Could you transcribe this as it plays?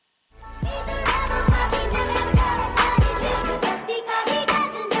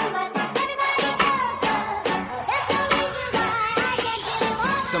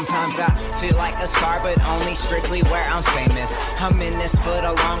like a star, but only strictly where I'm famous. I'm in this for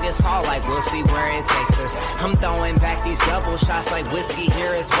the longest haul, like we'll see where it takes us. I'm throwing back these double shots like whiskey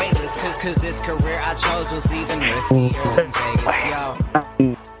here is weightless. Cause this career I chose was even riskier than Vegas,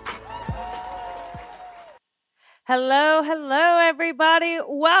 yo. Hello, everybody.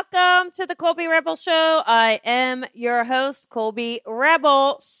 Welcome to the Colby Rebel Show. I am your host, Colby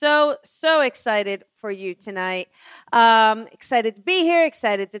Rebel. So excited for you tonight. Excited to be here,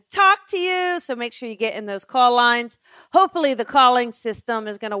 excited to talk to you. So make sure you get in those call lines. Hopefully the calling system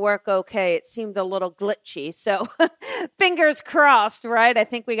is going to work okay. It seemed a little glitchy. So fingers crossed, right? I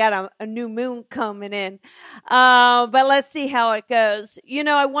think we got a new moon coming in. But let's see how it goes. You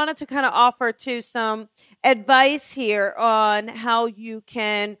know, I wanted to kind of offer to some advice here on how you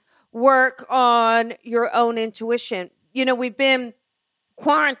can work on your own intuition. You know, we've been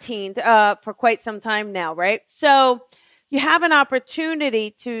quarantined for quite some time now, right? So you have an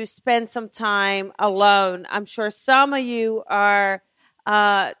opportunity to spend some time alone. I'm sure some of you are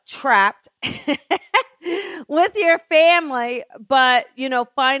trapped with your family, but, you know,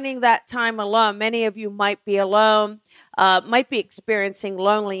 finding that time alone. Many of you might be alone, might be experiencing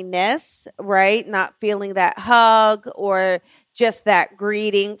loneliness, right? Not feeling that hug or just that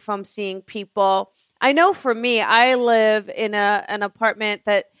greeting from seeing people. I know for me, I live in an apartment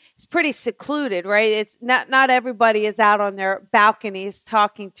that is pretty secluded, right? It's not everybody is out on their balconies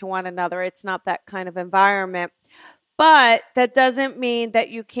talking to one another. It's not that kind of environment. But that doesn't mean that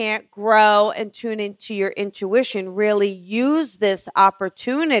you can't grow and tune into your intuition. Really use this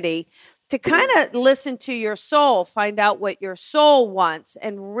opportunity to kind of listen to your soul, find out what your soul wants,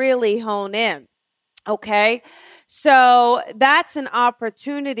 and really hone in. Okay, so that's an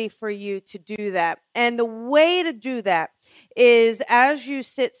opportunity for you to do that. And the way to do that is as you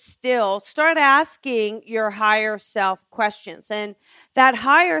sit still, start asking your higher self questions. And that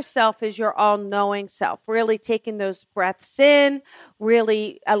higher self is your all-knowing self, really taking those breaths in,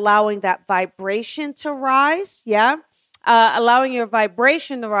 really allowing that vibration to rise. Yeah. Allowing your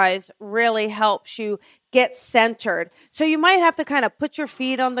vibration to rise really helps you get centered. So you might have to kind of put your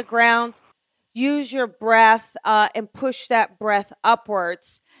feet on the ground, use your breath and push that breath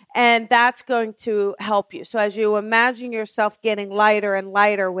upwards, and that's going to help you. So as you imagine yourself getting lighter and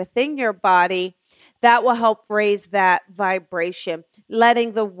lighter within your body, that will help raise that vibration,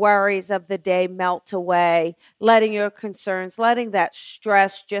 letting the worries of the day melt away, letting your concerns, letting that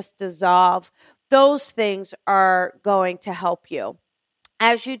stress just dissolve. Those things are going to help you.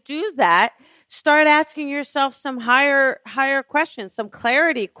 As you do that, start asking yourself some higher questions, some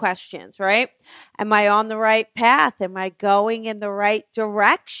clarity questions, right? Am I on the right path? Am I going in the right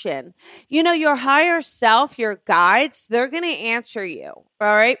direction? You know, your higher self, your guides, they're going to answer you, all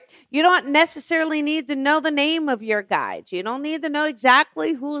right? You don't necessarily need to know the name of your guides. You don't need to know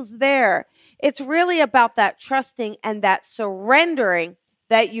exactly who's there. It's really about that trusting and that surrendering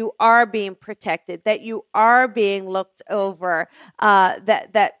that you are being protected, that you are being looked over,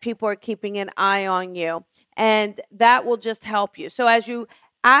 that people are keeping an eye on you. And that will just help you. So as you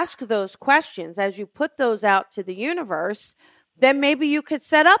ask those questions, as you put those out to the universe, then maybe you could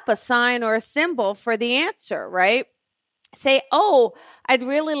set up a sign or a symbol for the answer, right? Say, oh, I'd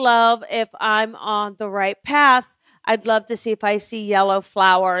really love if I'm on the right path. I'd love to see if I see yellow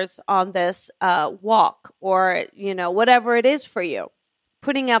flowers on this walk, or, you know, whatever it is for you.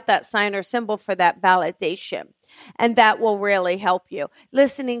 Putting out that sign or symbol for that validation. And that will really help you.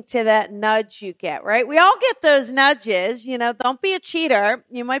 Listening to that nudge you get, right? We all get those nudges, you know, don't be a cheater.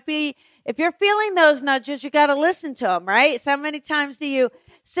 You might be, if you're feeling those nudges, you got to listen to them, right? So many times do you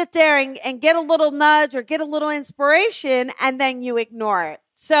sit there and get a little nudge or get a little inspiration and then you ignore it.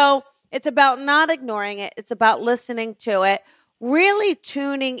 So it's about not ignoring it. It's about listening to it, really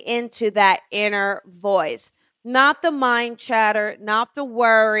tuning into that inner voice. Not the mind chatter, not the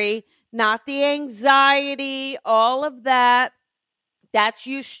worry, not the anxiety, all of that. That's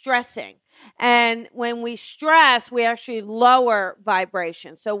you stressing. And when we stress, we actually lower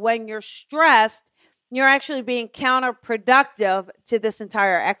vibration. So when you're stressed, you're actually being counterproductive to this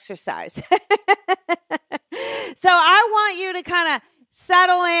entire exercise. So I want you to kind of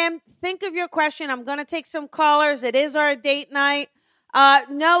settle in, think of your question. I'm going to take some callers. It is our date night.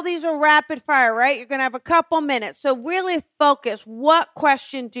 No, these are rapid fire, right? You're going to have a couple minutes. So really focus. What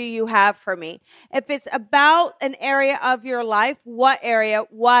question do you have for me? If it's about an area of your life, what area?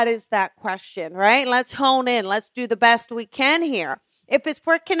 What is that question, right? Let's hone in. Let's do the best we can here. If it's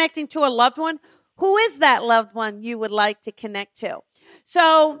for connecting to a loved one, who is that loved one you would like to connect to?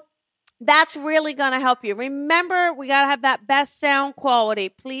 So that's really going to help you. Remember, we got to have that best sound quality.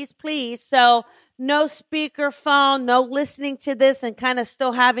 Please, please. So no speakerphone, no listening to this and kind of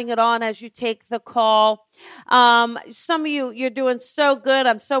still having it on as you take the call. Some of you, you're doing so good.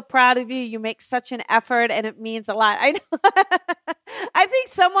 I'm so proud of you. You make such an effort and it means a lot. I know. I think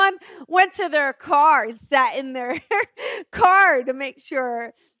someone went to their car and sat in their car to make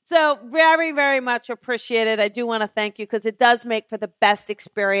sure. So very, very much appreciated. I do want to thank you because it does make for the best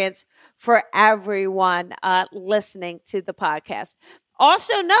experience for everyone listening to the podcast.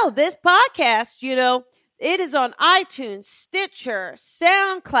 Also know this podcast, it is on iTunes, Stitcher,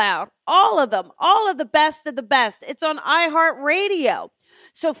 SoundCloud, all of them, all of the best of the best. It's on iHeartRadio.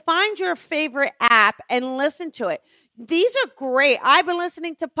 So find your favorite app and listen to it. These are great. I've been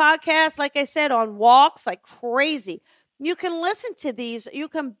listening to podcasts, like I said, on walks like crazy. You can listen to these. You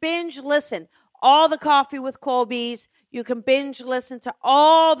can binge listen. All the Coffee with Colbys. You can binge listen to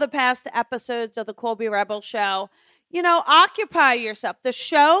all the past episodes of the Colby Rebel Show. Occupy yourself. This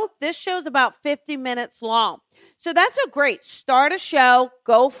show's about 50 minutes long. So that's a great start a show,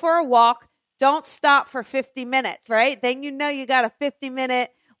 go for a walk. Don't stop for 50 minutes, right? Then you got a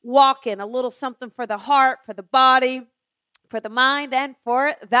 50-minute walk in, a little something for the heart, for the body, for the mind, and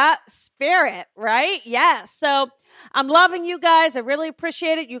for the spirit, right? Yeah. So I'm loving you guys. I really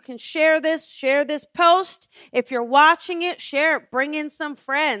appreciate it. You can share this post. If you're watching it, share it. Bring in some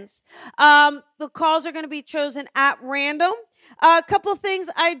friends. The calls are going to be chosen at random. A couple of things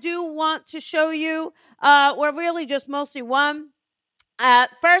I do want to show you. Well, really just mostly one.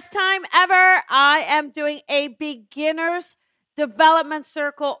 First time ever, I am doing a beginners development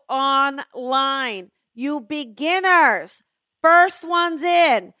circle online. You beginners, first ones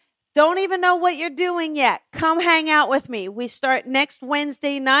in. Don't even know what you're doing yet. Come hang out with me. We start next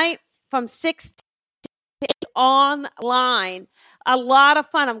Wednesday night from 6 to 8 online. A lot of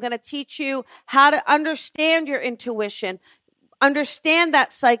fun. I'm going to teach you how to understand your intuition, understand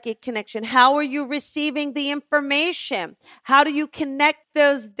that psychic connection. How are you receiving the information? How do you connect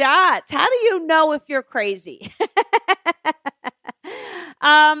those dots? How do you know if you're crazy?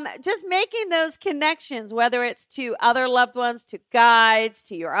 Just making those connections, whether it's to other loved ones, to guides,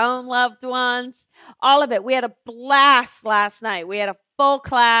 to your own loved ones, all of it. We had a blast last night. We had a full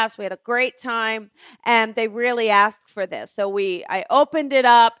class. We had a great time, and they really asked for this. So I opened it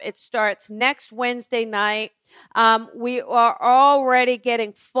up. It starts next Wednesday night. We are already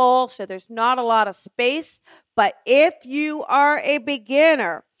getting full, so there's not a lot of space. But if you are a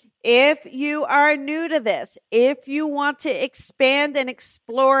beginner, if you are new to this, if you want to expand and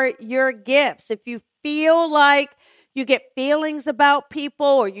explore your gifts, if you feel like you get feelings about people,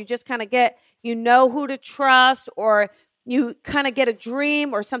 or you just kind of get, who to trust, or you kind of get a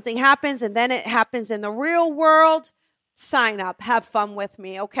dream or something happens and then it happens in the real world, sign up. Have fun with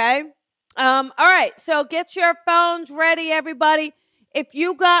me, okay? All right, so get your phones ready, everybody. If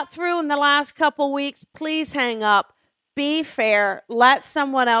you got through in the last couple weeks, please hang up. Be fair. Let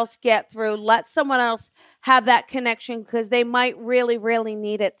someone else get through. Let someone else have that connection because they might really, really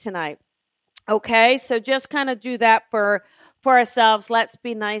need it tonight. Okay, so just kind of do that for ourselves. Let's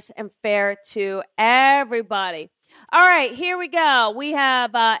be nice and fair to everybody. All right, here we go. We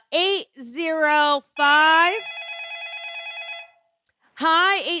have 805.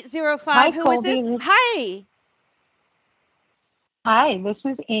 Hi, 805. Hi, Who Colby. is this? Hi. Hi, this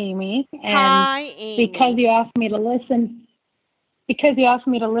is Amy. And Hi, Amy. because you asked me to listen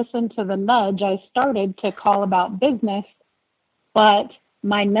to the nudge, I started to call about business, but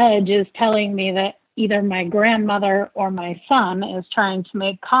my nudge is telling me that either my grandmother or my son is trying to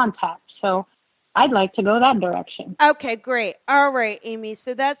make contact. So I'd like to go that direction. Okay, great. All right, Amy.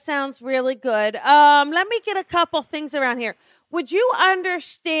 So that sounds really good. Let me get a couple things around here. Would you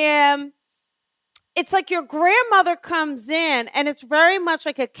understand? It's like your grandmother comes in and it's very much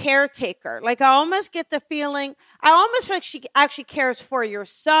like a caretaker. Like I almost get the feeling, I almost feel like she actually cares for your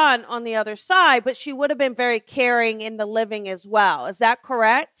son on the other side, but she would have been very caring in the living as well. Is that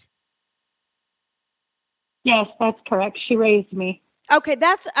correct? Yes, that's correct. She raised me. Okay,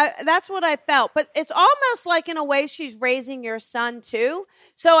 that's what I felt. But it's almost like in a way she's raising your son too.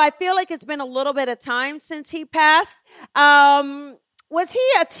 So I feel like it's been a little bit of time since he passed. Was he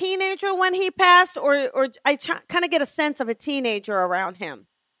a teenager when he passed, or I kind of get a sense of a teenager around him?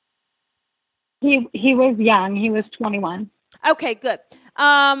 He was young. He was 21. Okay, good.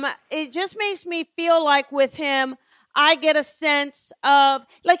 It just makes me feel like with him, I get a sense of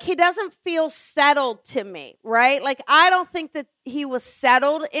like he doesn't feel settled to me, right? Like I don't think that he was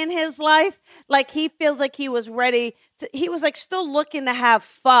settled in his life. Like he feels like he was ready to, he was like still looking to have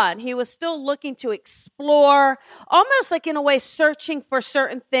fun. He was still looking to explore, almost like in a way searching for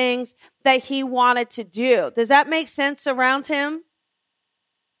certain things that he wanted to do. Does that make sense around him?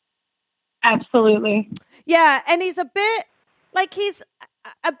 Absolutely. Yeah. And he's a bit like he's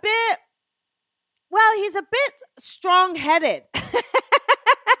a bit, well, he's a bit strong-headed.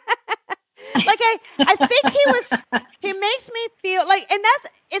 Like I think he makes me feel like, and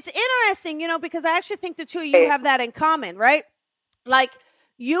it's interesting, because I actually think the two of you have that in common, right? Like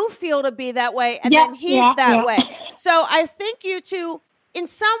you feel to be that way and then he's that way. So I think you two in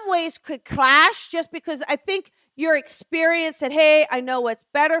some ways could clash just because I think your experience said, hey, I know what's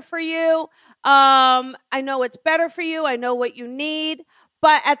better for you. I know what's better for you. I know what you need.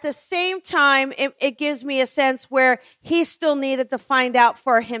 But at the same time, it gives me a sense where he still needed to find out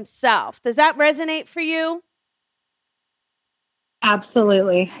for himself. Does that resonate for you?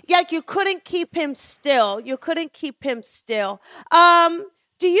 Absolutely. Like you couldn't keep him still. You couldn't keep him still.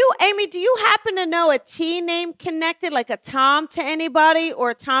 Amy, do you happen to know a T name connected, like a Tom to anybody or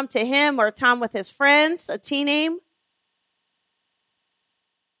a Tom to him or a Tom with his friends, a T name?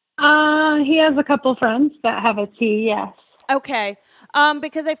 He has a couple friends that have a T, yes. Okay.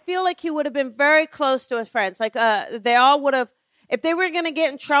 Because I feel like he would have been very close to his friends. Like, they all would have, if they were going to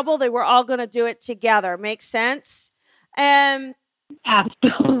get in trouble, they were all going to do it together. Makes sense? And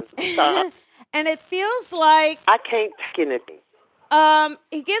absolutely. And it feels like I can't take anything.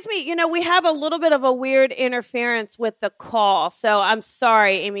 He gives me, we have a little bit of a weird interference with the call. So I'm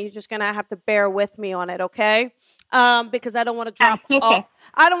sorry, Amy, you're just going to have to bear with me on it. Okay. Because I don't want to drop. Okay.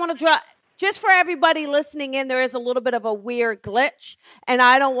 I don't want to drop. Just for everybody listening in, there is a little bit of a weird glitch, and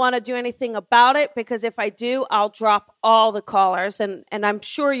I don't want to do anything about it because if I do, I'll drop all the callers, and I'm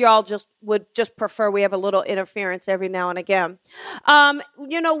sure y'all would prefer we have a little interference every now and again.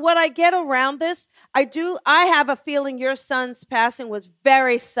 What I get around this, I have a feeling your son's passing was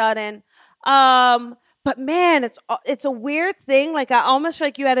very sudden. But man, it's a weird thing. Like I almost feel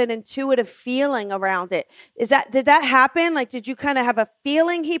like you had an intuitive feeling around it. Did that happen? Like, did you kind of have a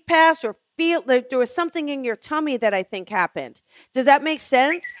feeling he passed or feel like there was something in your tummy that I think happened? Does that make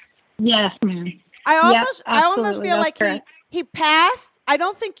sense? Yes, ma'am. I almost feel like he passed. I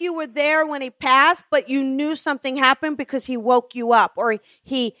don't think you were there when he passed, but you knew something happened because he woke you up or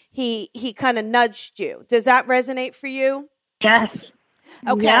he kind of nudged you. Does that resonate for you? Yes.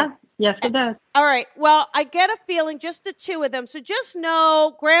 Okay. Yeah. Yes, it does. All right. Well, I get a feeling, just the two of them. So just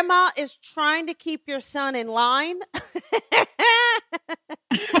know Grandma is trying to keep your son in line.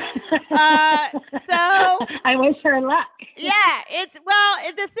 So I wish her luck. Yeah,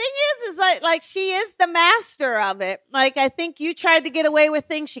 the thing is like she is the master of it. Like I think you tried to get away with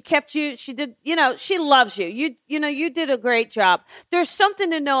things. She kept you. She did. She loves you. You did a great job. There's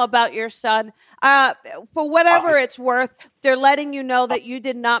something to know about your son. For whatever it's worth, they're letting you know that you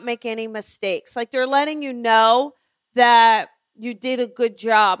did not make any mistakes. Like they're letting you know that you did a good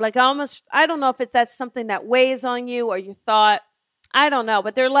job. Like I don't know if that's something that weighs on you or you thought, I don't know,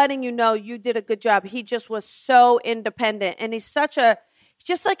 but they're letting you know you did a good job. He just was so independent and he's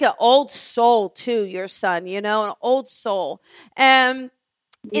just like an old soul too, your son, an old soul. And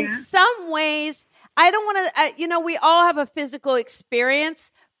in some ways, I don't want to, we all have a physical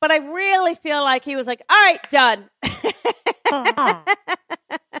experience, but I really feel like he was like, all right, done.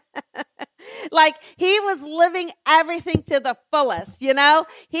 Like he was living everything to the fullest, He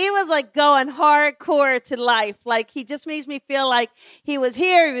was like going hardcore to life. Like he just makes me feel like he was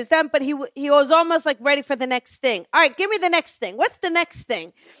here, he was done, but he was almost like ready for the next thing. All right, give me the next thing. What's the next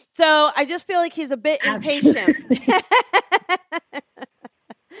thing? So I just feel like he's a bit impatient.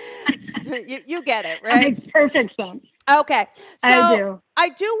 So you get it, right? That makes perfect sense. Okay. So I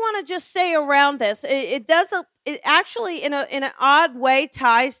do want to just say around this, it actually in an odd way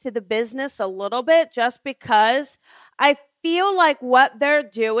ties to the business a little bit just because I feel like what they're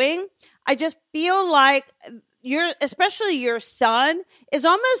doing, I just feel like especially your son is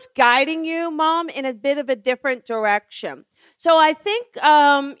almost guiding you, Mom, in a bit of a different direction. So I think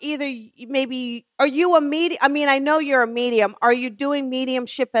either maybe, are you a medium? I mean, I know you're a medium. Are you doing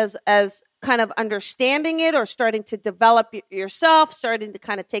mediumship as kind of understanding it or starting to develop yourself, starting to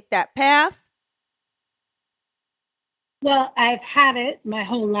kind of take that path? Well, I've had it my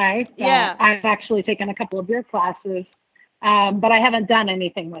whole life. Yeah. I've actually taken a couple of your classes, but I haven't done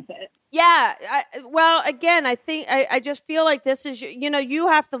anything with it. Yeah. Again, I think I just feel like this is, you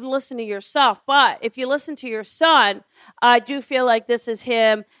have to listen to yourself. But if you listen to your son, I do feel like this is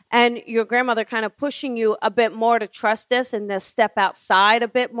him and your grandmother kind of pushing you a bit more to trust this and to step outside a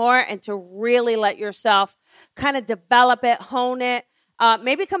bit more and to really let yourself kind of develop it, hone it,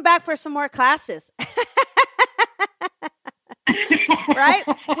 maybe come back for some more classes. Right?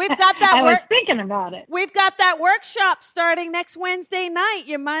 We've got that I was thinking about it. We've got that workshop starting next Wednesday night.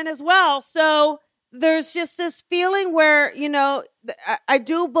 You might as well. So there's just this feeling where, I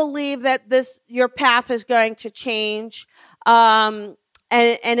do believe that your path is going to change. And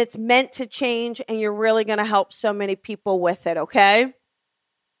it's meant to change, and you're really going to help so many people with it. Okay.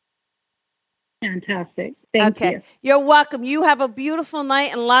 Fantastic. Thank you. You're welcome. You have a beautiful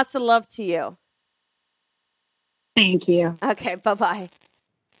night and lots of love to you. Thank you. Okay. Bye-bye.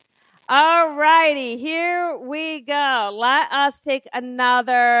 All righty. Here we go. Let us take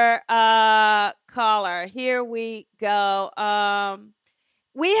another caller. Here we go.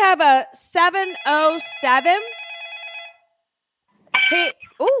 We have a 707. Hey,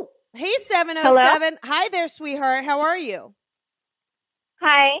 hey, 707. Hello? Hi there, sweetheart. How are you?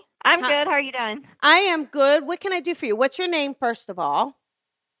 Hi, I'm good. How are you doing? I am good. What can I do for you? What's your name, first of all?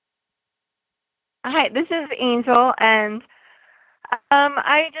 Hi, this is Angel, and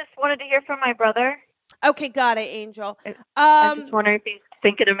I just wanted to hear from my brother. Okay, got it, Angel. I just wondering if he's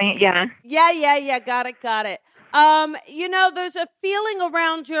thinking of me. Yeah. Yeah. Got it. There's a feeling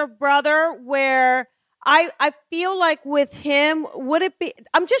around your brother where I feel like with him, would it be?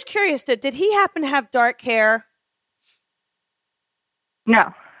 I'm just curious. Did he happen to have dark hair?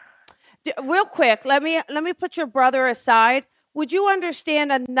 No. Real quick, let me put your brother aside. Would you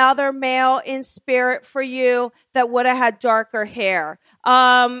understand another male in spirit for you that would have had darker hair?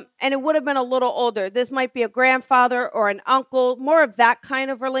 And it would have been a little older. This might be a grandfather or an uncle, more of that kind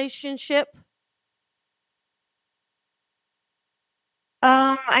of relationship.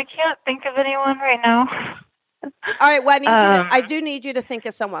 I can't think of anyone right now. All right, well, I do need you to think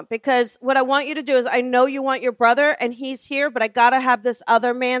of someone, because what I want you to do is, I know you want your brother and he's here, but I got to have this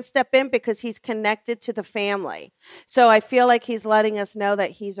other man step in because he's connected to the family. So I feel like he's letting us know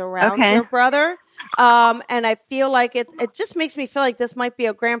that he's around your brother. And I feel like it just makes me feel like this might be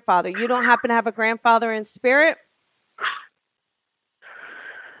a grandfather. You don't happen to have a grandfather in spirit?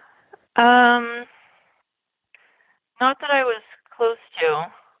 Not that I was close to.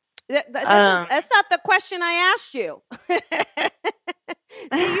 That's not the question I asked you.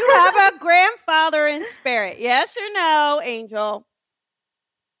 Do you have a grandfather in spirit? Yes or no, Angel?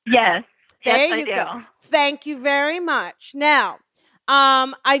 Yes. There you go. Thank you very much. Now,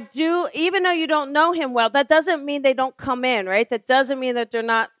 I do, even though you don't know him well, that doesn't mean they don't come in, right? That doesn't mean that they're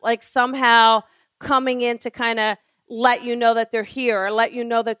not like somehow coming in to kind of let you know that they're here, or let you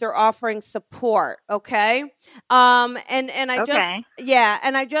know that they're offering support. Okay. And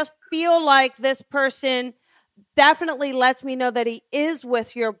I just feel like this person definitely lets me know that he is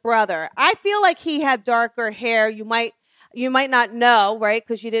with your brother. I feel like he had darker hair. You might not know, right?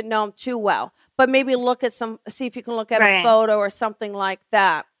 Because you didn't know him too well, but maybe see if you can look at a photo or something like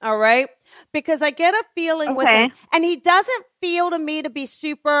that. All right. Because I get a feeling with him, and he doesn't feel to me to be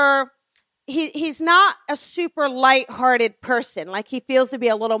super, he's not a super lighthearted person. Like, he feels to be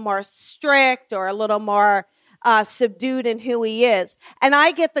a little more strict or a little more subdued in who he is. And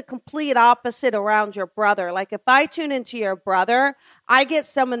I get the complete opposite around your brother. Like, if I tune into your brother, I get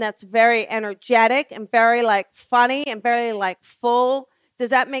someone that's very energetic and very like funny and very like full. Does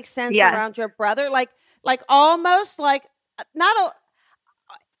that make sense around your brother? Like almost like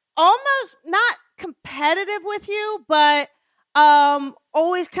almost not competitive with you, but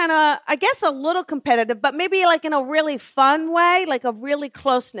always kind of, I guess, a little competitive, but maybe like in a really fun way, like a really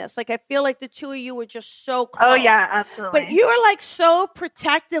closeness. Like, I feel like the two of you were just so close. Oh yeah, absolutely. But you are like so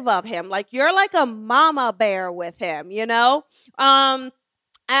protective of him. Like, you're like a mama bear with him, you know? But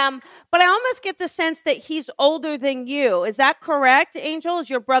I almost get the sense that he's older than you. Is that correct, Angel? Is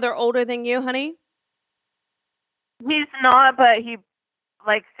your brother older than you, honey? He's not, but he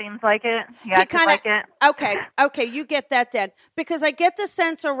seems like it. Yeah, he kind of like it. Okay, you get that then, because I get the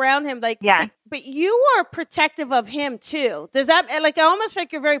sense around him, like, but you are protective of him too. Does that, like, I almost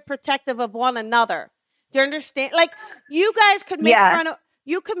think you're very protective of one another. Do you understand? Like, you guys could make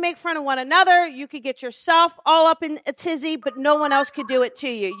fun of one another. You could get yourself all up in a tizzy, but no one else could do it to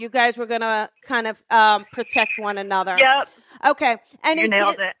you. You guys were gonna kind of protect one another. Yep. Okay, and you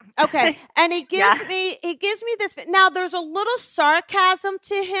nailed it. Okay, and he gives me this. Now, there's a little sarcasm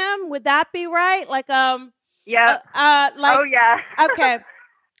to him. Would that be right? Like, oh yeah. Okay,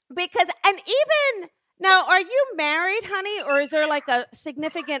 because, and even now, are you married, honey, or is there like a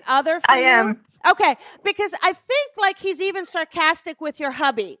significant other for you? I am. Okay, because I think like he's even sarcastic with your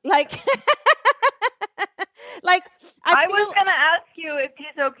hubby, like. Like, I was going to ask you if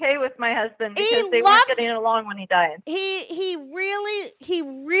he's okay with my husband, because they weren't getting along when he died. He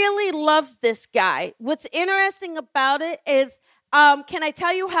really loves this guy. What's interesting about it is, can I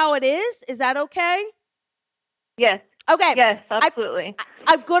tell you how it is? Is that okay? Yes. Okay. Yes, absolutely.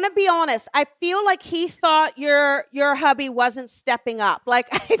 I'm going to be honest. I feel like he thought your hubby wasn't stepping up. Like,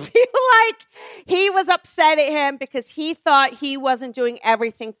 I feel like he was upset at him because he thought he wasn't doing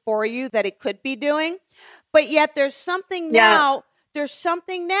everything for you that he could be doing. But yet there's something now. There's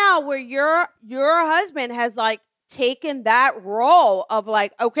something now where your husband has like taken that role of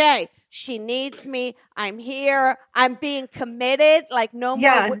like, okay, she needs me. I'm here. I'm being committed. Like no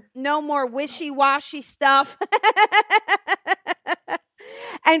more wishy-washy stuff.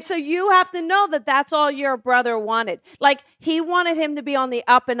 And so you have to know that that's all your brother wanted. Like he wanted him to be on the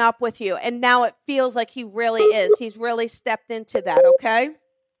up and up with you. And now it feels like he really is. He's really stepped into that. Okay.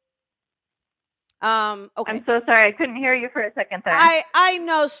 Okay. I'm so sorry. I couldn't hear you for a second there. I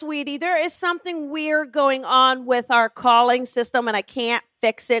know, sweetie. There is something weird going on with our calling system, and I can't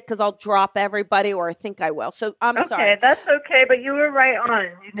fix it because I'll drop everybody, or I think I will. So I'm sorry. Okay, that's okay, but you were right on.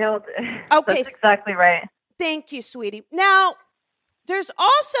 You nailed it. Okay. That's exactly right. Thank you, sweetie. Now, there's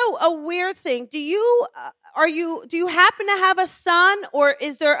also a weird thing. Do you happen to have a son, or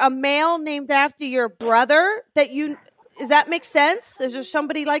is there a male named after your brother does that make sense? Is there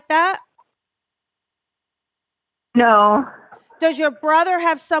somebody like that? No. Does your brother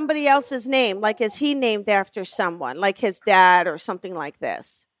have somebody else's name? Like, is he named after someone, like his dad or something like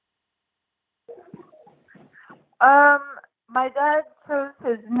this? My dad chose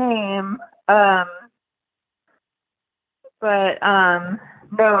his name, but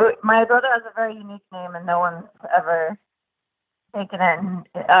no, my brother has a very unique name, and no one's ever taken it.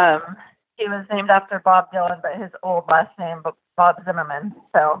 He was named after Bob Dylan, but his old last name, Bob Zimmerman.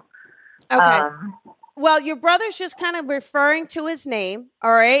 So, okay. Well, your brother's just kind of referring to his name,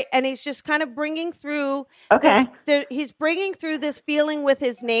 all right? And he's just kind of bringing through he's bringing through this feeling with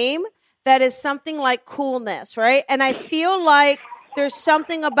his name that is something like coolness, right? And I feel like there's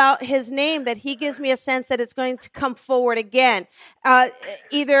something about his name that he gives me a sense that it's going to come forward again.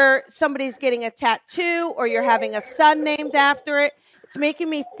 Either somebody's getting a tattoo or you're having a son named after it. It's making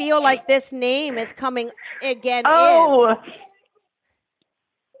me feel like this name is coming again in.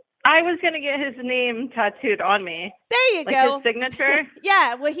 I was going to get his name tattooed on me. There you go. His signature.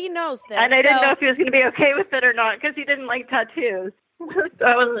 Yeah, well, he knows this. And I didn't know if he was going to be okay with it or not because he didn't like tattoos. So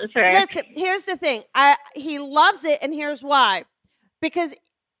I wasn't sure. Listen, here's the thing. He loves it, and here's why. Because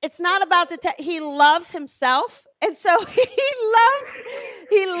it's not about he loves himself. And so he loves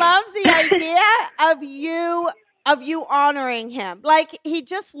the idea of you honoring him. Like, he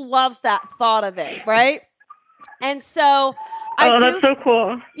just loves that thought of it, right? And so that's so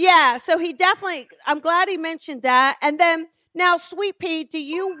cool. Yeah, so I'm glad he mentioned that. And then now, Sweet Pea, do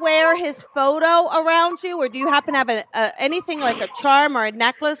you wear his photo around you, or do you happen to have anything like a charm or a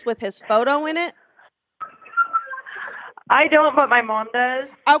necklace with his photo in it? I don't, but my mom does.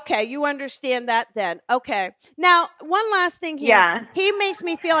 Okay, you understand that then. Okay. Now, one last thing here. Yeah. He makes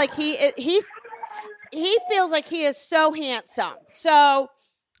me feel like he feels like he is so handsome. So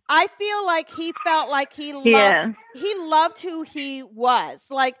I feel like he felt like he loved who he was.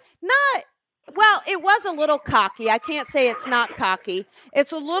 Like, it was a little cocky. I can't say it's not cocky.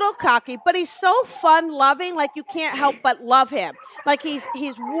 It's a little cocky, but he's so fun loving, like you can't help but love him. Like he's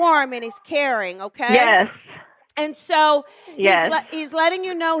warm and he's caring, okay? Yes. And so yes. he's letting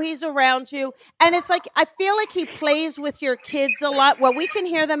you know he's around you. And it's like, I feel like he plays with your kids a lot. Well, we can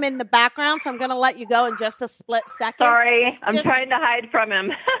hear them in the background, so I'm going to let you go in just a split second. Sorry, I'm trying to hide from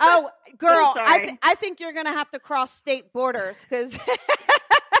him. Oh, girl, I think you're going to have to cross state borders because...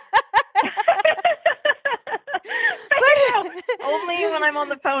 Only when I'm on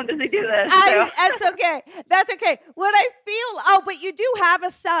the phone does he do this. That's okay. That's okay. What I feel... but you do have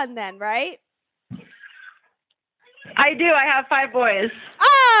a son then, right? I do. I have 5 boys.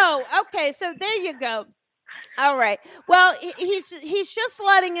 Oh, okay. So there you go. All right. Well, he's just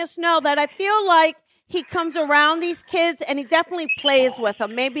letting us know that I feel like he comes around these kids and he definitely plays with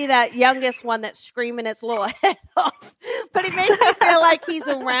them. Maybe that youngest one that's screaming its little head off. But he makes me feel like he's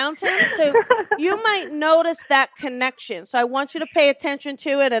around him. So you might notice that connection. So I want you to pay attention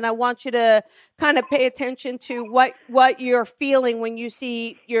to it, and I want you to kind of pay attention to what you're feeling when you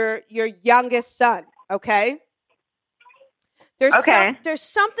see your youngest son, okay? There's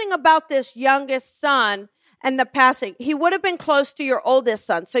something about this youngest son and the passing. He would have been close to your oldest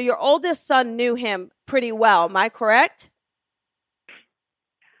son. So your oldest son knew him pretty well. Am I correct?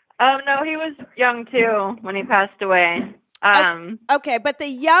 No, he was young too when he passed away. Okay, but the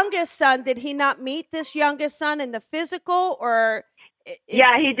youngest son, did he not meet this youngest son in the physical, or?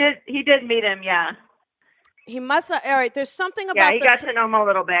 Yeah, he did. He did meet him. Yeah. He must not. All right. There's something about. Yeah, he got to know him a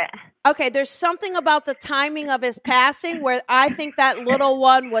little bit. Okay. There's something about the timing of his passing where I think that little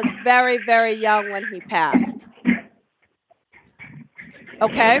one was very, very young when he passed.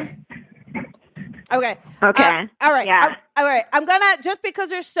 Okay. Okay. Okay. All right. Yeah. All right. I'm going to, just because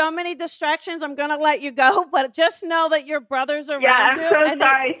there's so many distractions, I'm going to let you go, but just know that your brother's around Yeah, you. I'm so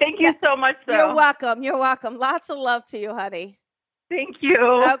sorry. Thank you so much, though. You're welcome. You're welcome. Lots of love to you, honey. Thank you.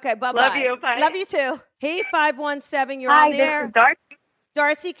 Okay. Bye-bye. Love you. Bye. Love you too. Hey, 517, you're Hi, on there. this is Darcy.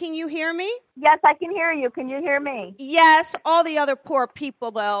 Darcy, can you hear me? Yes, I can hear you. Can you hear me? Yes. All the other poor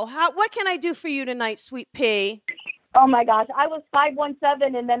people, though. What can I do for you tonight, sweet pea? Oh, my gosh. I was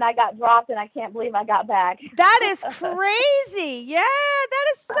 517, and then I got dropped, and I can't believe I got back. That is crazy. Yeah, that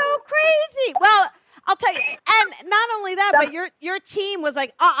is so crazy. Well, I'll tell you, and not only that, but your team was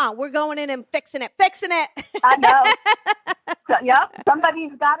like, we're going in and fixing it. I know. Yep,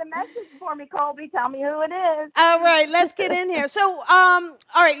 somebody's got a message for me, Colby. Tell me who it is. All right, let's get in here. So, all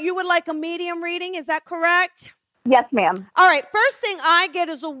right, you would like a medium reading, is that correct? Yes, ma'am. All right, first thing I get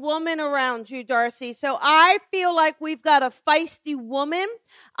is a woman around you, Darcy. So I feel like we've got a feisty woman,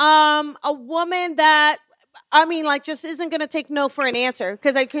 a woman that, just isn't going to take no for an answer,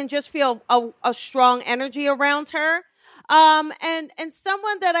 because I can just feel a strong energy around her. And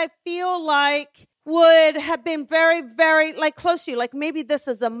someone that I feel like would have been very, very close to you. Like maybe this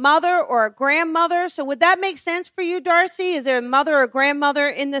is a mother or a grandmother. So would that make sense for you, Darcy? Is there a mother or grandmother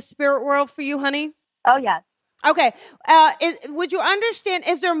in the spirit world for you, honey? Oh, yes. Okay. Would you understand,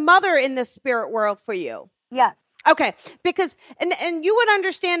 is there mother in the spirit world for you? Yes. Okay. Because, and you would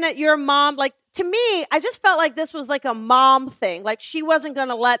understand that your mom, to me, I just felt like this was like a mom thing. Like she wasn't going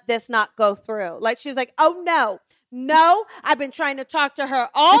to let this not go through. Like she's like, oh no, I've been trying to talk to her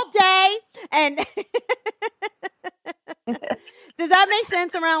all day. And does that make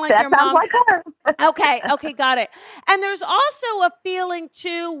sense around that your mom? Like her. Okay, got it. And there's also a feeling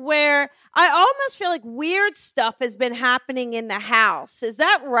too where I almost feel like weird stuff has been happening in the house. Is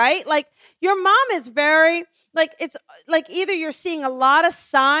that right? Like your mom is very, it's like either you're seeing a lot of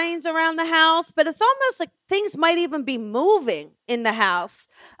signs around the house, but it's almost like things might even be moving in the house.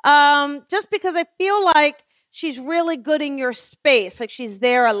 Just because I feel like she's really good in your space. Like she's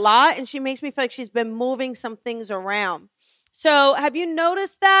there a lot, and she makes me feel like she's been moving some things around. So have you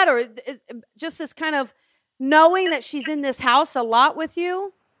noticed that, or just this kind of knowing that she's in this house a lot with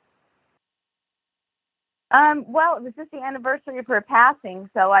you? Well, it was just the anniversary of her passing,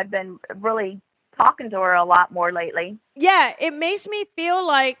 so I've been really talking to her a lot more lately. Yeah, it makes me feel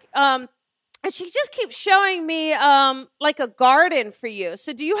like, and she just keeps showing me like a garden for you.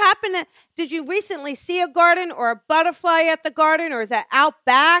 So did you recently see a garden or a butterfly at the garden, or is that out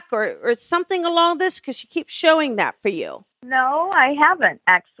back or something along this? Because she keeps showing that for you. No, I haven't,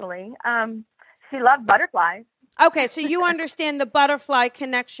 actually. She loved butterflies. Okay, so you understand the butterfly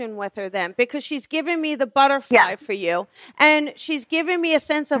connection with her then, because she's giving me the butterfly for you, and she's giving me a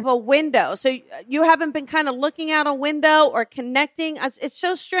sense of a window. So you haven't been kind of looking out a window or connecting. It's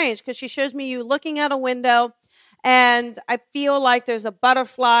so strange because she shows me you looking out a window, and I feel like there's a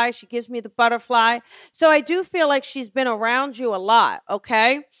butterfly. She gives me the butterfly. So I do feel like she's been around you a lot,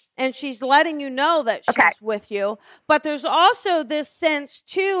 okay? And she's letting you know that she's with you. But there's also this sense,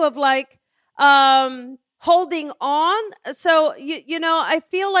 too, of holding on. So, I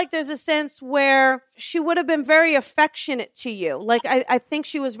feel like there's a sense where she would have been very affectionate to you. Like, I think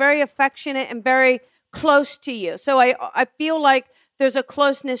she was very affectionate and very close to you. So I feel like there's a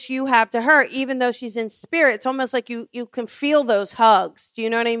closeness you have to her, even though she's in spirit. It's almost like you can feel those hugs. Do you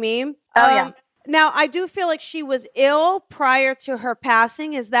know what I mean? Oh, yeah. Now, I do feel like she was ill prior to her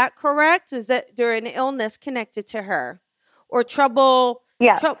passing. Is that correct? Is that there an illness connected to her? Or trouble?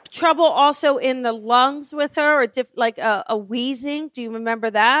 Yeah. Trouble also in the lungs with her, or a wheezing? Do you remember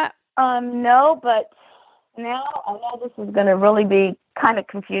that? No, but now I know this is going to really be kind of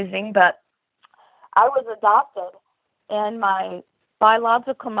confusing, but I was adopted, and my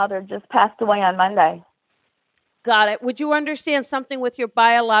biological mother just passed away on Monday. Got it. Would you understand something with your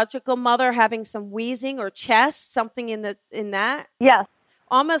biological mother having some wheezing or chest, something in that? Yes.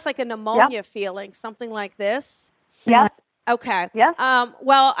 Almost like a pneumonia feeling, something like this? Yes. Okay. Yes.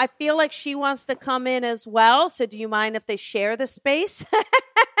 Well, I feel like she wants to come in as well. So do you mind if they share the space?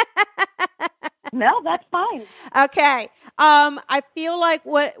 No, that's fine. Okay. I feel like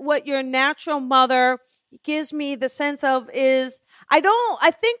what your natural mother gives me the sense of is,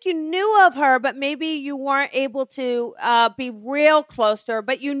 I think you knew of her, but maybe you weren't able to be real close to her,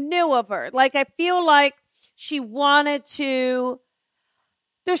 but you knew of her. Like, I feel like she wanted to,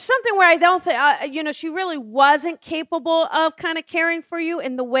 there's something where I don't think, she really wasn't capable of kind of caring for you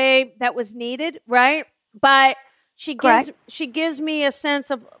in the way that was needed, right? But she gives me a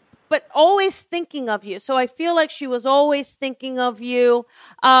sense of but always thinking of you. So I feel like she was always thinking of you.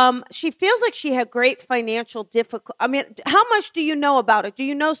 She feels like she had great financial difficulty. I mean, how much do you know about it? Do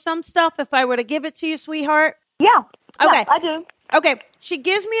you know some stuff if I were to give it to you, sweetheart? Yeah. Okay. Yeah, I do. Okay. She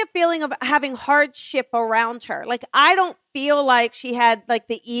gives me a feeling of having hardship around her. Like, I don't feel like she had like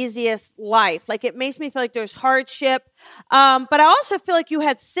the easiest life. Like, it makes me feel like there's hardship. But I also feel like you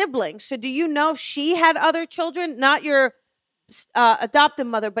had siblings. So do you know if she had other children? Not your adopted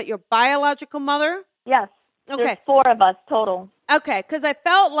mother, but your biological mother? Yes. Okay. There's 4 of us total. Okay. Because I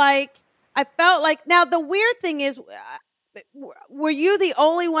felt like now the weird thing is, were you the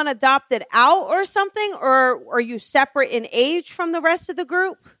only one adopted out or something, or are you separate in age from the rest of the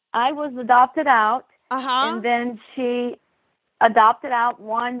group? I was adopted out, Uh-huh. and then she adopted out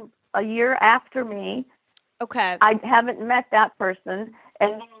one a year after me. Okay. I haven't met that person,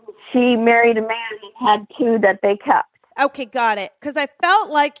 and then she married a man and had 2 that they kept. Okay, got it. Because I felt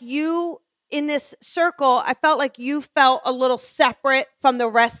like you, in this circle, I felt like you felt a little separate from the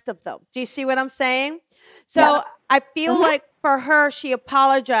rest of them. Do you see what I'm saying? So Yeah. I feel like for her, she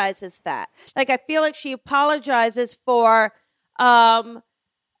apologizes that. Like, I feel like she apologizes for,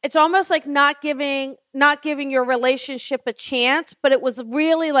 it's almost like not giving your relationship a chance, but it was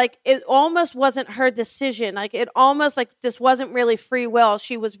really like, it almost wasn't her decision. Like, it almost like this wasn't really free will.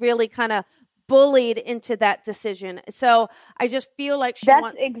 She was really kind of bullied into that decision. So I just feel like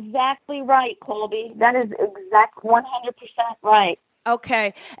That's exactly right, Colby. That is 100% right.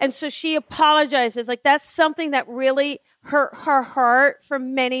 Okay. And so she apologizes. Like, that's something that really hurt her heart for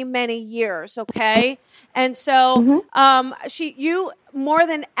many, many years. Okay. And so, you more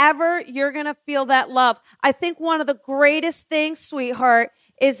than ever, you're going to feel that love. I think one of the greatest things, sweetheart,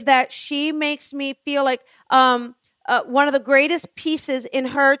 is that she makes me feel like, one of the greatest pieces in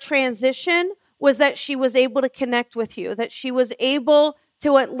her transition was that she was able to connect with you, that she was able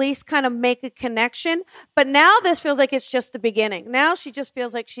to at least kind of make a connection. But now this feels like it's just the beginning. Now she just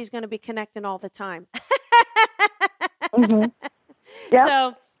feels like she's going to be connecting all the time. Yep,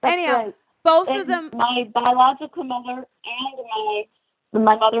 so anyhow, right. both And of them. my biological mother and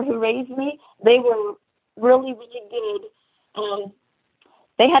my mother who raised me, they were really, really good.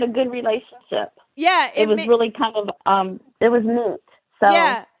 They had a good relationship. Yeah. It was really kind of, it was neat.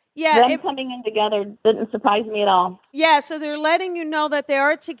 So them coming in together didn't surprise me at all. Yeah, so they're letting you know that they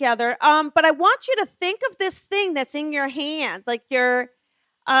are together. But I want you to think of this thing that's in your hand, like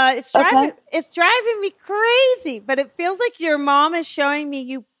it's driving me crazy. But it feels like your mom is showing me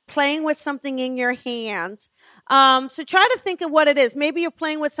you playing with something in your hand. So try to think of what it is. Maybe you're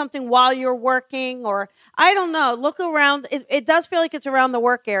playing with something while you're working, or I don't know. Look around. It does feel like it's around the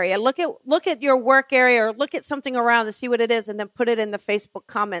work area. Look at your work area, or look at something around to see what it is, and then put it in the Facebook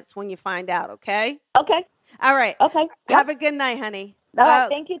comments when you find out. Okay. Okay. All right. Okay. Yep. Have a good night, honey. All right.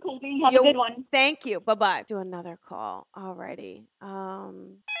 Thank you, Colby. Have a good one. Thank you. Bye-bye. Do another call. Alrighty.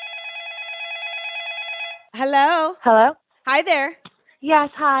 Hello. Hello? Hi there.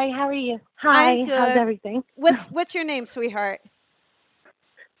 Yes, hi. How are you? Hi. I'm good. How's everything? What's your name, sweetheart?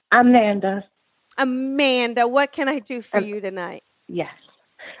 Amanda. Amanda. What can I do for you tonight? Yes.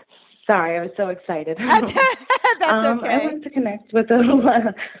 Sorry, I was so excited. That's I okay. want to connect with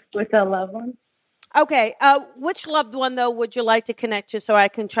a loved one. Okay. Which loved one though would you like to connect to, so I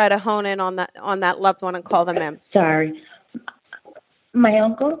can try to hone in on that loved one and call them in? Sorry. My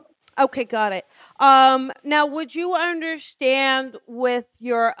uncle. Okay, got it. Now, would you understand with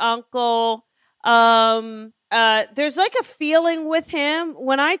your uncle? There's like a feeling with him.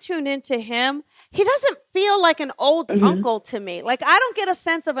 When I tune into him, he doesn't feel like an old uncle to me. Like, I don't get a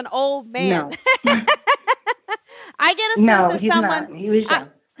sense of an old man. No. I get a sense of he's someone. not. He was young.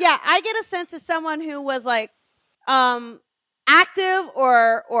 I get a sense of someone who was like, active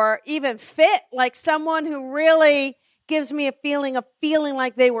or even fit, like someone who really gives me a feeling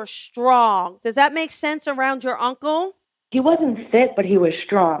like they were strong. Does that make sense around your uncle? He wasn't fit, but he was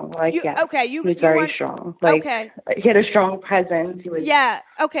strong. Like, he was very strong. Like, he had a strong presence. He was. Yeah.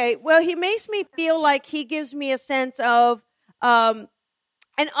 Okay. Well, he makes me feel like he gives me a sense of, and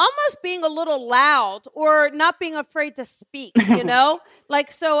almost being a little loud or not being afraid to speak, you know?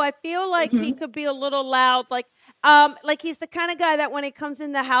 Like, so I feel like he could be a little loud. Like he's the kind of guy that when he comes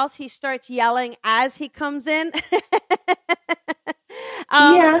in the house, he starts yelling as he comes in.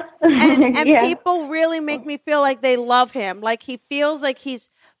 And people really make me feel like they love him. Like, he feels like he's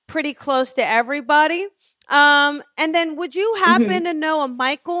pretty close to everybody. And then would you happen to know a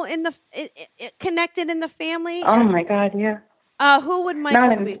Michael connected in the family? Oh my God. Yeah. Who would Michael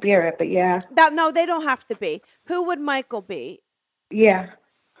be? Not in spirit, but yeah. No, they don't have to be. Who would Michael be? Yeah.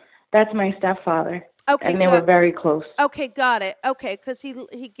 That's my stepfather. Okay, and they were very close. Okay, got it. Okay, because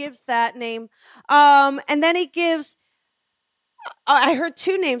he gives that name, and then he gives. I heard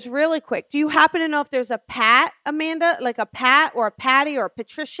two names really quick. Do you happen to know if there's a Pat, Amanda, like a Pat or a Patty or a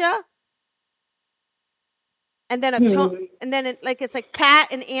Patricia? And then and then it's like Pat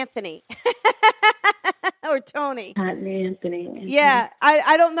and Anthony. Or Tony. Pat and Anthony. Yeah,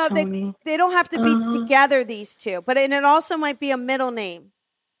 I don't know. They don't have to be together, these two, but and it also might be a middle name.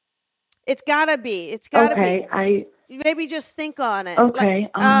 It's gotta be. It's gotta be. Maybe just think on it. Okay.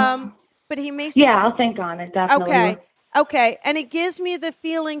 But he makes. Yeah, I'll think on it. Definitely. Okay. And it gives me the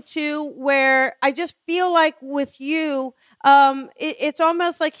feeling too, where I just feel like with you, it's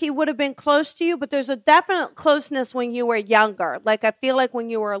almost like he would have been close to you, but there's a definite closeness when you were younger. Like I feel like when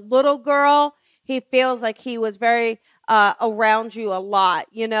you were a little girl, he feels like he was very around you a lot,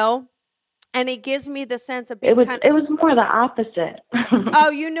 you know? And it gives me the sense of being it was more the opposite. Oh,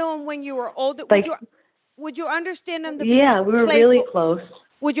 you knew him when you were older? Like, would you understand him to be we were playful? Really close.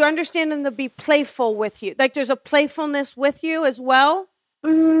 Would you understand him to be playful with you? Like there's a playfulness with you as well?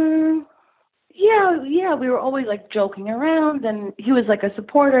 Yeah, we were always like joking around, and he was like a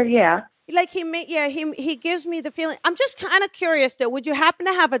supporter, yeah. Like he gives me the feeling. I'm just kind of curious though. Would you happen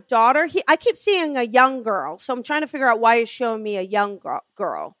to have a daughter? I keep seeing a young girl, so I'm trying to figure out why he's showing me a young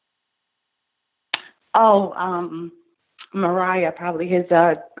girl. Oh, Mariah, probably his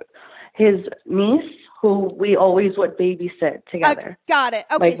niece, who we always would babysit together. Got it.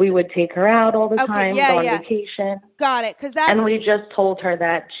 Okay, like we would take her out all the time, go on vacation. Got it, and we just told her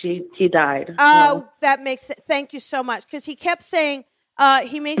that he died. Oh, that makes it. Thank you so much, because he kept saying.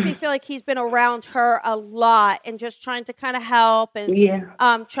 He makes me feel like he's been around her a lot and just trying to kind of help and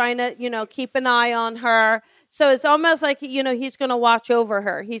trying to, keep an eye on her. So it's almost like, he's going to watch over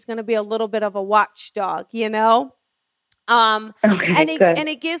her. He's going to be a little bit of a watchdog, Okay, and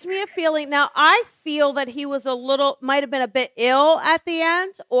it gives me a feeling. Now, I feel that he was might have been a bit ill at the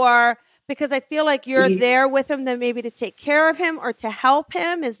end, or because I feel like you're there with him, then maybe to take care of him or to help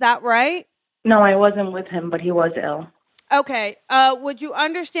him. Is that right? No, I wasn't with him, but he was ill. Okay. Would you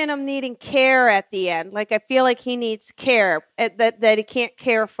understand him needing care at the end? Like, I feel like he needs care, that he can't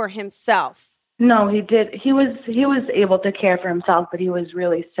care for himself. No, he did. He was able to care for himself, but he was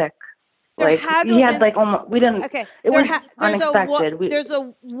really sick. We didn't. Okay. It was unexpected. There's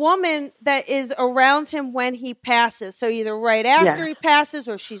a woman that is around him when he passes. So either right after he passes,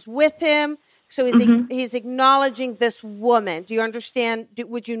 or she's with him. So he's acknowledging this woman. Do you understand?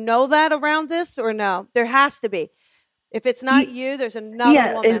 Would you know that around this, or no? There has to be. If it's not you, there's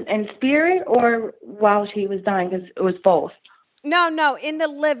another woman. In spirit or while she was dying, because it was both. No, in the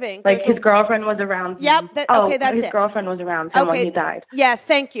living. Like his girlfriend was around. Yep. That's his girlfriend was around him when he died. Yeah,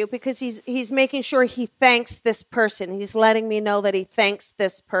 thank you, because he's making sure he thanks this person. He's letting me know that he thanks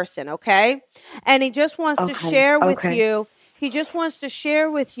this person, okay? And he just wants to share with you. He just wants to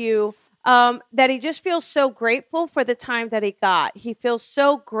share with you that he just feels so grateful for the time that he got. He feels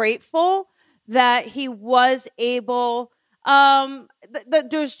so grateful that he was able,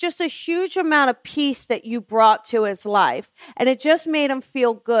 there's just a huge amount of peace that you brought to his life. And it just made him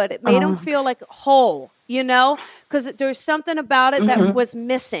feel good. It made him feel like whole, because there's something about it that was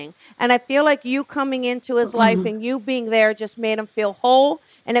missing. And I feel like you coming into his life and you being there just made him feel whole.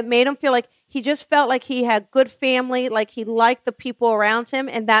 And it made him feel like he just felt like he had good family, like he liked the people around him.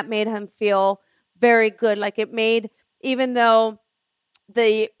 And that made him feel very good. Like it made, even though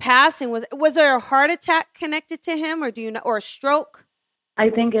the passing was there a heart attack connected to him, or do you know, or a stroke? I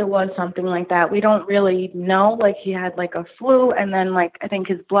think it was something like that. We don't really know. Like he had like a flu, and then like I think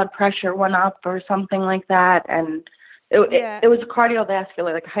his blood pressure went up or something like that, and it was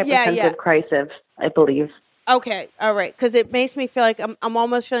cardiovascular, like hypertensive crisis, I believe. Okay, all right, because it makes me feel like I'm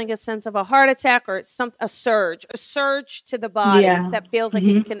almost feeling a sense of a heart attack or a surge to the body that feels like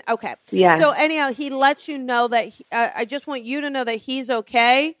it can. Okay, So anyhow, he lets you know that I just want you to know that he's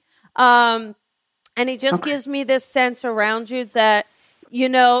okay, and he just gives me this sense around you that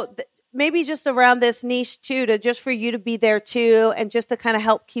maybe just around this niche too, just for you to be there too, and just to kind of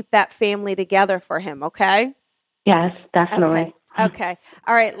help keep that family together for him. Okay. Yes, definitely. Okay.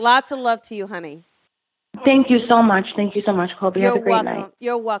 All right. Lots of love to you, honey. Thank you so much. Colby. Have a great night.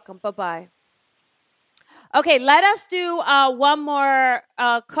 You're welcome. Bye-bye. Okay, let us do one more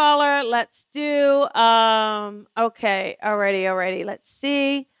caller. Let's do, okay, alrighty. Let's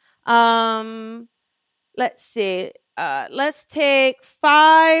see. Let's take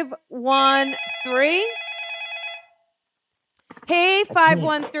 513. Hey,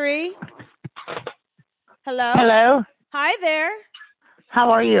 513. Hello? Hello. Hi there.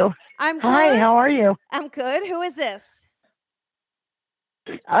 How are you? I'm good. Hi, how are you? I'm good. Who is this?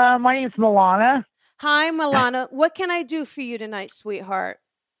 My name's Milana. Hi, Milana. What can I do for you tonight, sweetheart?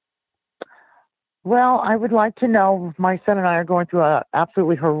 Well, I would like to know, my son and I are going through a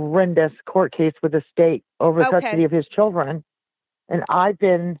absolutely horrendous court case with the state over custody of his children. And I've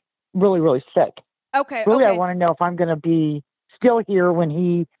been really, really sick. Okay. Really, I want to know if I'm going to be still here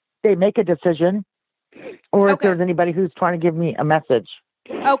when they make a decision, or if there's anybody who's trying to give me a message.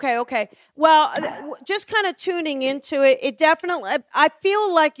 Okay. Well, just kind of tuning into it. It definitely, I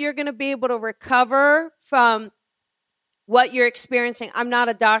feel like you're going to be able to recover from what you're experiencing. I'm not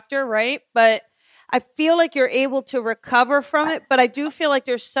a doctor, right? But I feel like you're able to recover from it. But I do feel like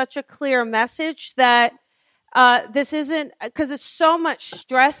there's such a clear message that this isn't, because it's so much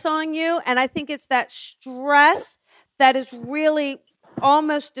stress on you. And I think it's that stress that is really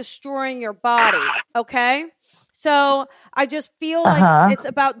almost destroying your body. Okay. So I just feel like it's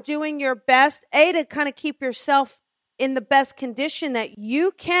about doing your best, to kind of keep yourself in the best condition that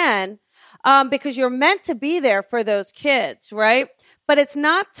you can, because you're meant to be there for those kids, right? But it's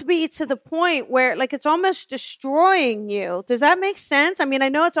not to be to the point where like it's almost destroying you. Does that make sense? I mean, I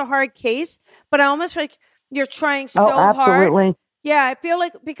know it's a hard case, but I almost feel like you're trying so hard. Yeah, I feel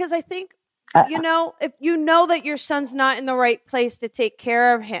like, because I think, if you know that your son's not in the right place to take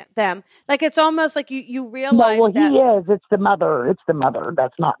care of them, like it's almost like you realize that. He is. It's the mother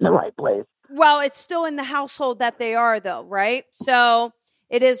that's not in the right place. Well, it's still in the household that they are, though, right? So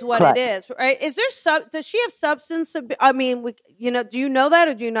it is what it is, right? Is there does she have substance? I mean, do you know that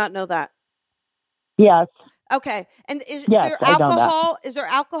or do you not know that? Yes. Okay. And is there alcohol? Is there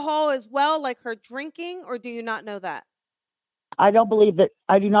alcohol as well, like her drinking, or do you not know that? I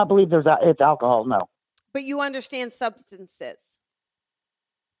do not believe it's alcohol. No. But you understand substances.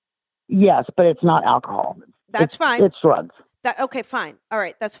 Yes, but it's not alcohol. That's fine. It's drugs. Okay, fine. All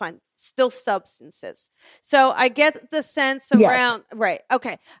right, that's fine. Still substances. So I get the sense around, right.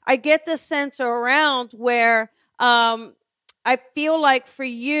 Okay. I get the sense around where I feel like for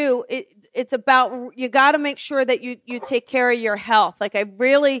you, it's about, you got to make sure that you take care of your health. Like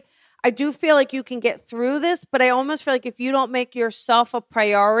I do feel like you can get through this, but I almost feel like if you don't make yourself a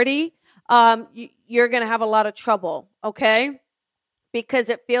priority, you're going to have a lot of trouble. Okay. Because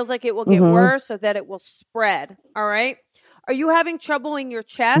it feels like it will get worse or that it will spread. All right. Are you having trouble in your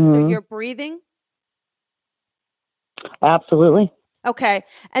chest or your breathing? Absolutely. Okay.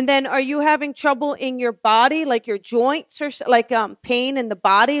 And then are you having trouble in your body, like your joints, or like pain in the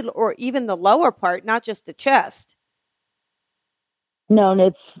body, or even the lower part, not just the chest? No,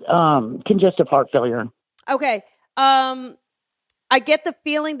 it's congestive heart failure. Okay. I get the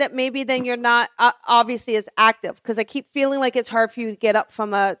feeling that maybe then you're not obviously as active, because I keep feeling like it's hard for you to get up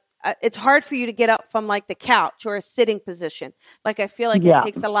from like the couch or a sitting position. Like I feel like it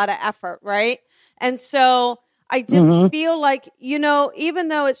takes a lot of effort, right? And so I just feel like, even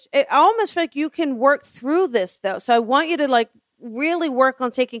though I almost feel like you can work through this though. So I want you to like really work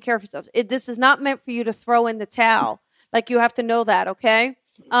on taking care of yourself. This is not meant for you to throw in the towel. Like you have to know that, okay?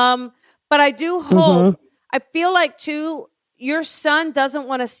 But I do hope, I feel like too, your son doesn't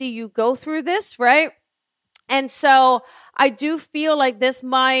want to see you go through this, right? And so I do feel like this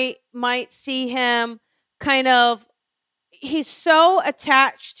might see him kind of, he's so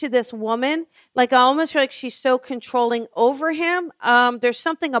attached to this woman. Like I almost feel like she's so controlling over him. There's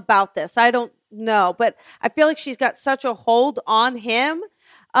something about this. I don't know, but I feel like she's got such a hold on him.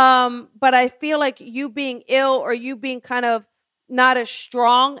 But I feel like you being ill or you being kind of not as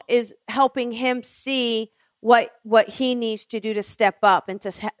strong is helping him see what he needs to do to step up and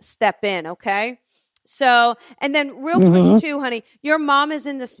to step in. Okay. So, and then real quick too, honey, your mom is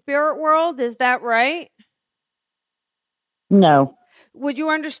in the spirit world. Is that right? No. Would you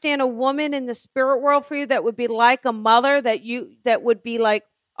understand a woman in the spirit world for you that would be like a mother that would be like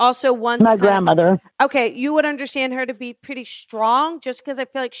also one? My grandmother. Okay. You would understand her to be pretty strong just because I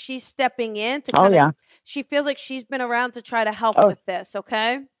feel like she's stepping in to kind of, she feels like she's been around to try to help with this.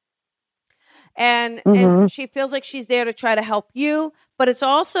 Okay. And she feels like she's there to try to help you, but it's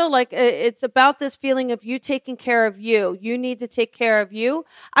also like, it's about this feeling of you taking care of you. You need to take care of you.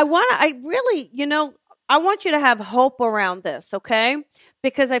 I want you to have hope around this. Okay.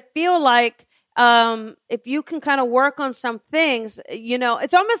 Because I feel like, if you can kind of work on some things,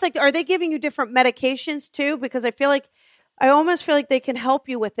 it's almost like, are they giving you different medications too? Because I almost feel like they can help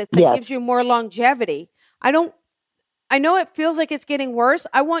you with it. That gives you more longevity. I know it feels like it's getting worse.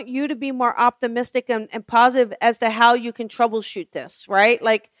 I want you to be more optimistic and positive as to how you can troubleshoot this, right?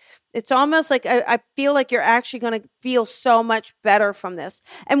 Like, it's almost like I feel like you're actually going to feel so much better from this.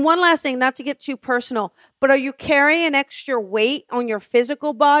 And one last thing, not to get too personal, but are you carrying extra weight on your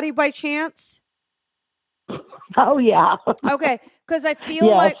physical body by chance? Oh, yeah. Okay. Because I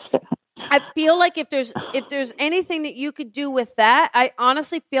feel like I feel like if there's anything that you could do with that, I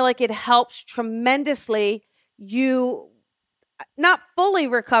honestly feel like it helps tremendously you not fully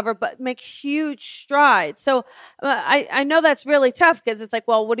recover, but make huge strides. So I know that's really tough because it's like,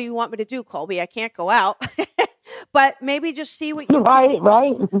 well, what do you want me to do, Colby? I can't go out. But maybe just see what you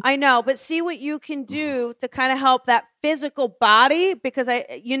right. I know, but see what you can do to kind of help that physical body because I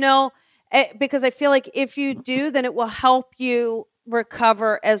feel like if you do, then it will help you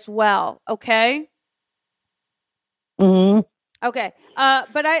recover as well. Okay. Mm-hmm. Okay.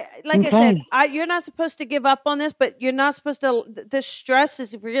 But I said, you're not supposed to give up on this, but you're not supposed to, the stress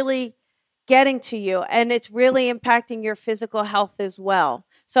is really getting to you and it's really impacting your physical health as well.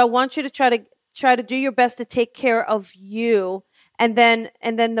 So I want you to try to do your best to take care of you and then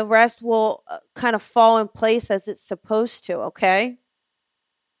the rest will kind of fall in place as it's supposed to. Okay.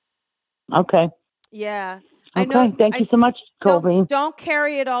 Okay. Yeah. Okay. I know. Thank you so much, Colby. Don't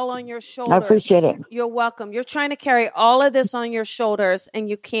carry it all on your shoulders. I appreciate it. You're welcome. You're trying to carry all of this on your shoulders and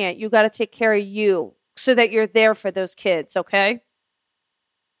you can't. You got to take care of you so that you're there for those kids. Okay.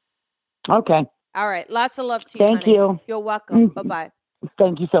 Okay. All right. Lots of love to you. Thank you. You're welcome. Bye-bye.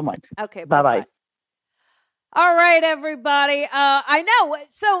 Thank you so much. Okay. Bye-bye. All right, everybody. I know.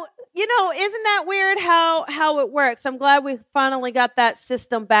 So, isn't that weird how it works? I'm glad we finally got that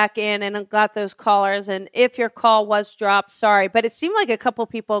system back in and got those callers. And if your call was dropped, sorry. But it seemed like a couple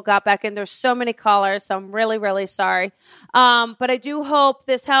people got back in. There's so many callers, so I'm really, really sorry. But I do hope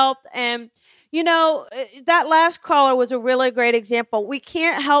this helped. And, that last caller was a really great example. We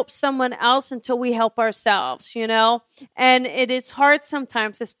can't help someone else until we help ourselves, and it is hard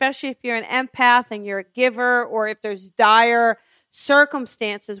sometimes, especially if you're an empath and you're a giver, or if there's dire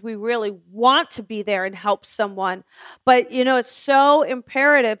circumstances, we really want to be there and help someone. But, it's so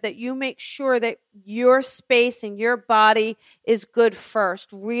imperative that you make sure that your space and your body is good first.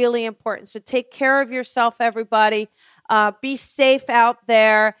 Really important. So take care of yourself, everybody. Be safe out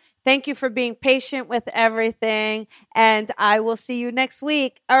there. Thank you for being patient with everything, and I will see you next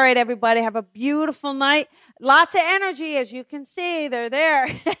week. All right, everybody, have a beautiful night. Lots of energy, as you can see. They're there.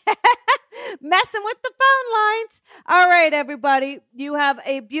 Messing with the phone lines. All right, everybody, you have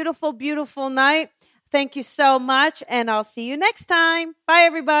a beautiful, beautiful night. Thank you so much, and I'll see you next time. Bye,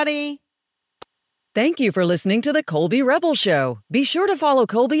 everybody. Thank you for listening to the Colby Rebel Show. Be sure to follow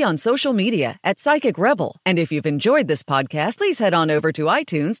Colby on social media at Psychic Rebel. And if you've enjoyed this podcast, please head on over to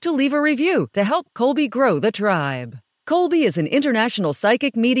iTunes to leave a review to help Colby grow the tribe. Colby is an international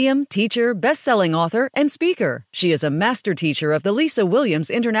psychic medium, teacher, best-selling author, and speaker. She is a master teacher of the Lisa Williams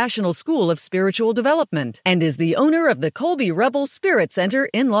International School of Spiritual Development and is the owner of the Colby Rebel Spirit Center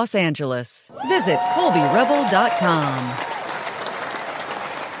in Los Angeles. Visit ColbyRebel.com.